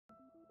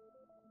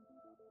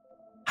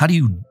how do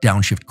you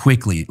downshift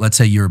quickly? Let's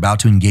say you're about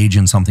to engage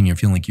in something, you're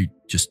feeling like you're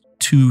just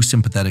too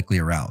sympathetically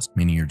aroused,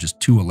 meaning you're just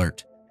too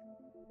alert.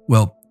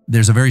 Well,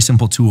 there's a very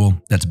simple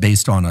tool that's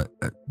based on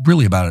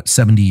really about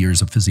 70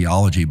 years of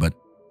physiology, but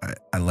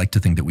I like to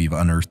think that we've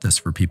unearthed this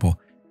for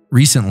people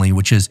recently,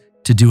 which is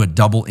to do a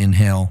double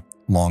inhale,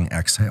 long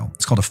exhale.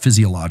 It's called a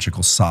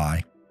physiological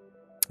sigh.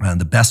 And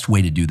the best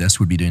way to do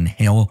this would be to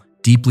inhale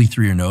deeply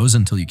through your nose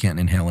until you can't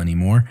inhale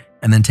anymore,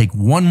 and then take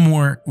one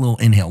more little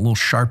inhale, a little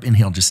sharp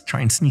inhale, just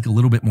try and sneak a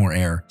little bit more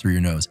air through your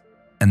nose,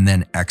 and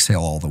then exhale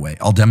all the way.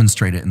 I'll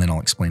demonstrate it and then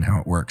I'll explain how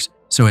it works.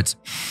 So it's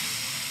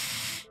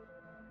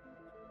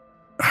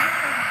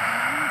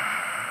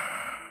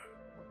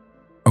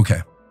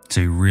okay.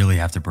 So you really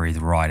have to breathe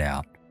right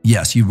out.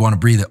 Yes, you want to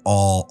breathe it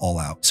all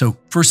out. So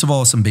first of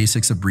all, some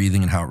basics of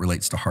breathing and how it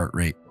relates to heart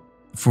rate.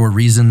 For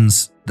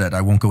reasons that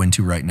I won't go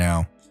into right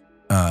now,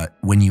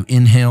 when you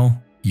inhale,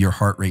 your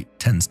heart rate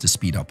tends to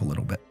speed up a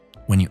little bit.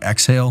 When you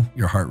exhale,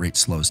 your heart rate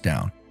slows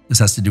down. This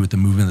has to do with the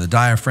movement of the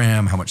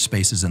diaphragm, how much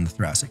space is in the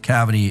thoracic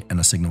cavity, and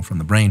a signal from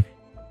the brain.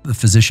 The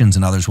physicians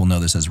and others will know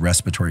this as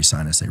respiratory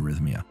sinus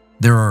arrhythmia.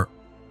 There are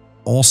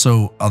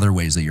also other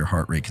ways that your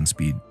heart rate can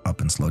speed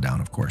up and slow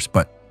down, of course.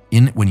 But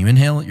when you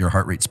inhale, your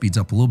heart rate speeds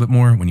up a little bit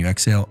more. When you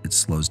exhale, it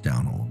slows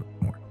down a little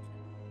bit more.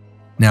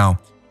 Now,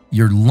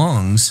 your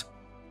lungs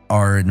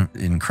are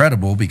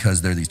incredible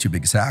because they're these two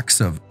big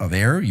sacs of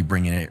air. You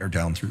bring in air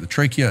down through the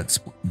trachea, it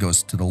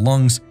goes to the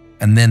lungs,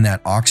 and then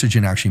that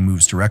oxygen actually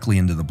moves directly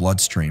into the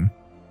bloodstream.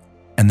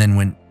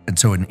 And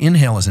so an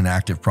inhale is an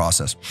active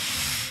process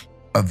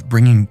of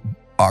bringing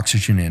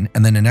oxygen in,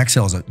 and then an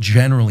exhale is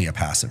generally a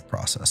passive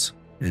process.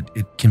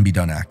 It can be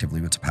done actively,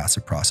 but it's a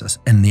passive process.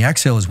 And the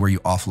exhale is where you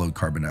offload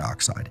carbon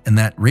dioxide. And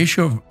that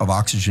ratio of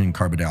oxygen and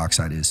carbon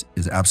dioxide is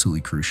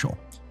absolutely crucial.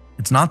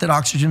 It's not that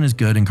oxygen is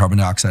good and carbon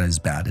dioxide is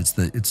bad.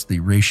 It's the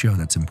ratio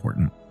that's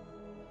important.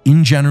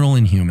 In general,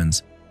 in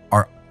humans,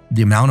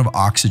 the amount of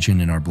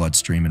oxygen in our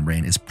bloodstream and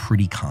brain is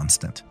pretty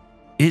constant.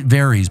 It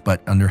varies,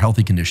 but under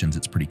healthy conditions,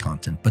 it's pretty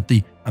constant. But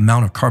the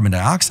amount of carbon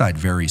dioxide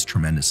varies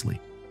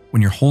tremendously.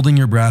 When you're holding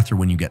your breath or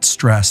when you get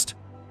stressed,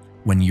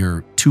 when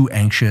you're too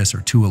anxious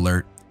or too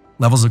alert,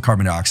 levels of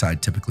carbon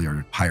dioxide typically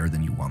are higher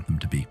than you want them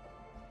to be.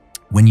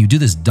 When you do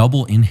this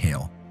double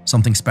inhale,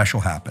 something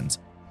special happens.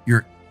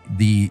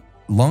 The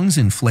lungs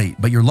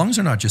inflate, but your lungs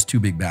are not just two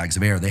big bags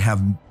of air. They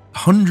have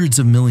hundreds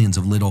of millions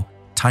of little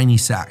tiny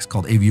sacs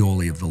called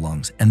alveoli of the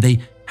lungs, and they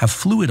have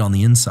fluid on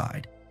the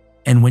inside.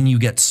 And when you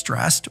get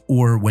stressed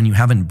or when you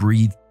haven't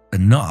breathed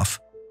enough,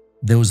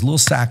 those little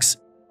sacs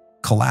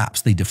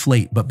collapse, they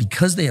deflate. But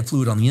because they have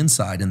fluid on the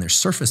inside and there's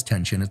surface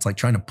tension, it's like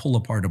trying to pull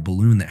apart a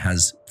balloon that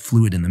has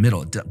fluid in the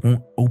middle. It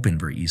won't open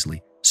very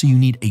easily. So you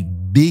need a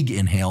big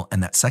inhale,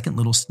 and that second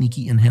little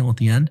sneaky inhale at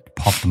the end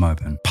pops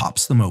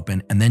them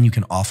open, and then you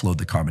can offload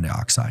the carbon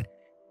dioxide.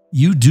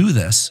 You do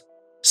this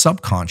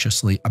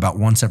subconsciously about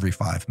once every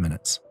 5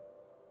 minutes.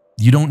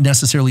 You don't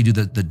necessarily do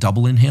the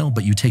double inhale,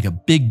 but you take a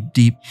big,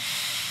 deep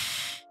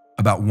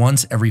about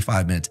once every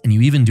 5 minutes, and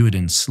you even do it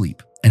in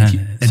sleep.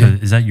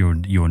 Is that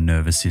your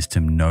nervous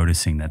system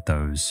noticing that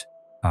those,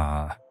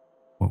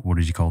 what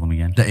did you call them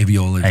again? The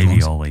alveoli.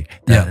 Alveoli.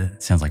 Yeah.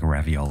 Sounds like a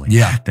ravioli.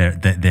 Yeah.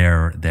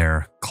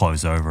 They're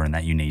closed over and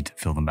that you need to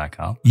fill them back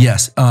up.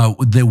 Yes.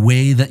 The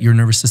way that your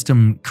nervous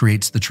system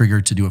creates the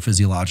trigger to do a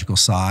physiological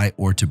sigh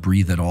or to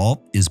breathe at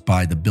all is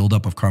by the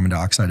buildup of carbon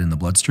dioxide in the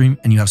bloodstream.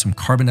 And you have some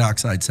carbon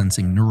dioxide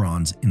sensing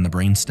neurons in the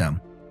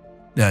brainstem.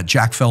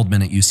 Jack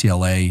Feldman at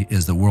UCLA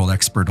is the world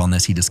expert on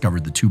this. He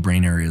discovered the two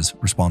brain areas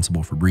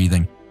responsible for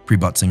breathing,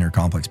 pre-Buttsinger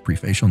complex,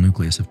 prefacial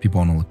nucleus, if people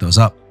want to look those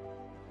up.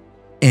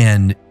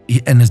 And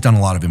has done a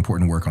lot of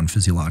important work on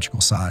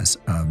physiological size,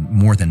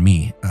 more than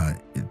me,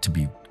 to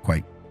be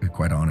quite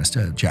honest.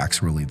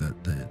 Jack's really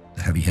the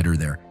heavy hitter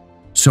there.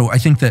 So I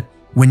think that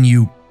when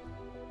you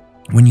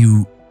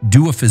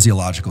do a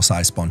physiological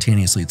size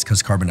spontaneously, it's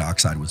because carbon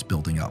dioxide was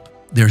building up.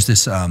 There's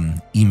this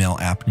email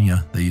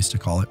apnea, they used to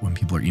call it, when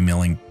people are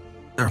emailing,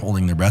 they're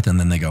holding their breath and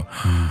then they go,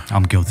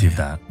 I'm guilty of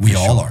that. We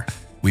all are.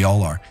 We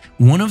all are.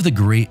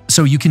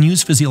 So you can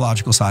use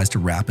physiological size to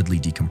rapidly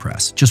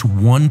decompress. Just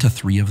 1 to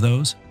 3 of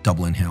those,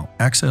 double inhale,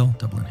 exhale,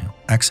 double inhale,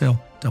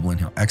 exhale, double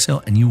inhale,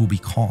 exhale, and you will be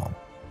calm.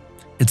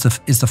 It's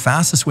the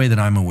fastest way that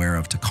I'm aware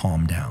of to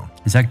calm down.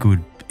 Is that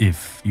good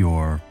if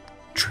you're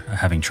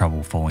having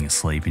trouble falling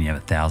asleep and you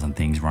have 1,000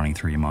 things running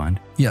through your mind?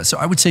 Yeah, so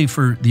I would say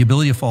for the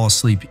ability to fall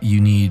asleep, you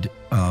need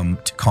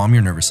to calm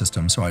your nervous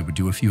system. So I would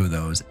do a few of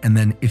those. And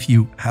then if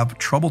you have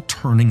trouble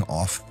turning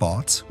off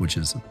thoughts, which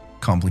is a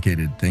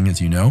complicated thing, as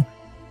you know,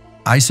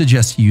 I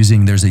suggest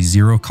there's a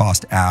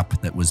zero-cost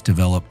app that was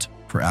developed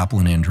for Apple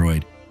and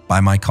Android by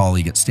my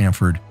colleague at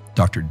Stanford,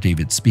 Dr.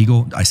 David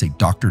Spiegel. I say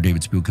Dr.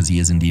 David Spiegel because he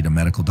is indeed a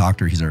medical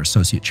doctor. He's our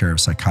associate chair of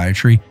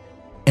psychiatry.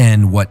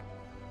 And what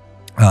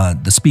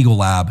the Spiegel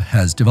Lab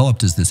has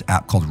developed is this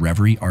app called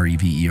Reveri,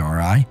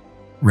 R-E-V-E-R-I.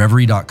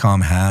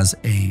 Reveri.com has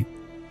a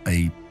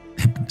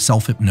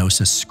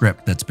self-hypnosis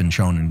script that's been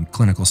shown in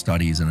clinical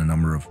studies and a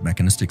number of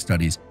mechanistic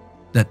studies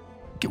that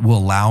will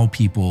allow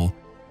people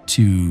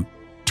to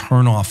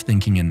turn off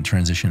thinking and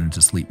transition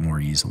into sleep more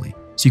easily.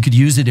 So you could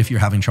use it if you're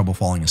having trouble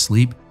falling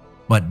asleep,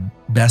 but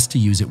best to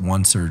use it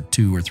once or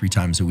 2 or 3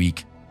 times a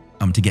week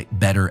to get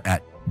better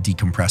at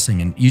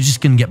decompressing. And you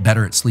just can get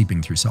better at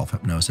sleeping through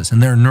self-hypnosis.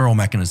 And there are neural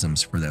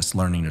mechanisms for this,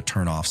 learning to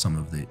turn off some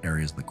of the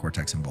areas of the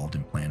cortex involved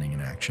in planning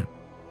and action.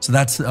 So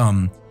that's,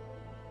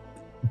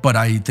 but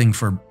I think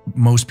for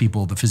most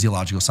people, the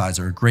physiological sides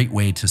are a great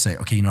way to say,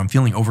 okay, I'm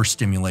feeling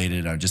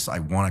overstimulated. I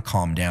want to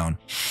calm down.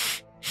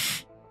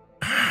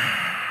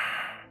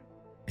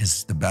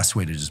 Is the best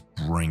way to just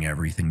bring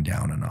everything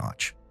down a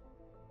notch.